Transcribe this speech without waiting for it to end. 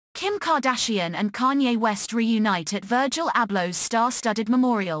Kim Kardashian and Kanye West reunite at Virgil Abloh's star-studded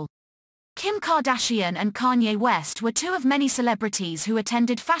memorial. Kim Kardashian and Kanye West were two of many celebrities who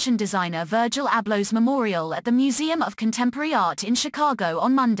attended fashion designer Virgil Abloh's memorial at the Museum of Contemporary Art in Chicago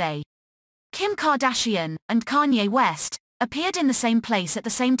on Monday. Kim Kardashian and Kanye West appeared in the same place at the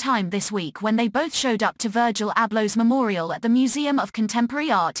same time this week when they both showed up to Virgil Abloh's memorial at the Museum of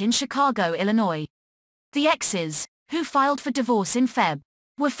Contemporary Art in Chicago, Illinois. The exes, who filed for divorce in Feb,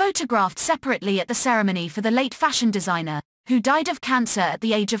 were photographed separately at the ceremony for the late fashion designer, who died of cancer at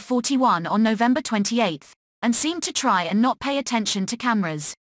the age of 41 on November 28, and seemed to try and not pay attention to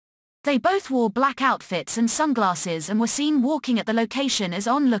cameras. They both wore black outfits and sunglasses and were seen walking at the location as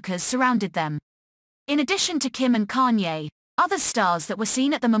onlookers surrounded them. In addition to Kim and Kanye, other stars that were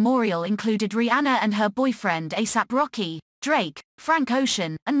seen at the memorial included Rihanna and her boyfriend A$AP Rocky, Drake, Frank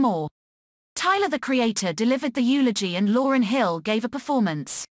Ocean, and more. Tyler the Creator delivered the eulogy and Lauryn Hill gave a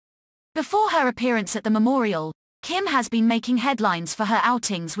performance. Before her appearance at the memorial, Kim has been making headlines for her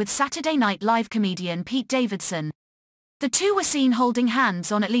outings with Saturday Night Live comedian Pete Davidson. The two were seen holding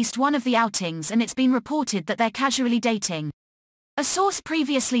hands on at least one of the outings, and it's been reported that they're casually dating. A source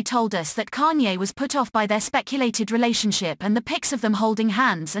previously told us that Kanye was put off by their speculated relationship and the pics of them holding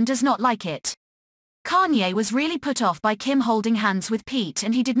hands and does not like it. Kanye was really put off by Kim holding hands with Pete,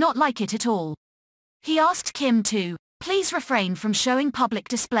 and he did not like it at all. He asked Kim to please refrain from showing public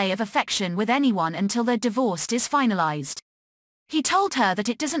display of affection with anyone until their divorce is finalized. He told her that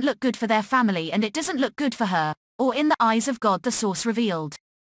it doesn't look good for their family and it doesn't look good for her, or in the eyes of God, the source revealed.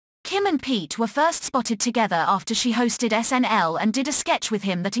 Kim and Pete were first spotted together after she hosted SNL and did a sketch with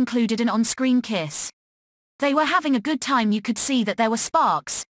him that included an on-screen kiss. They were having a good time. You could see that there were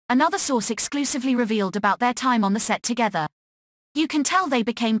sparks, another source exclusively revealed about their time on the set together. You can tell they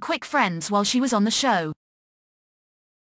became quick friends while she was on the show.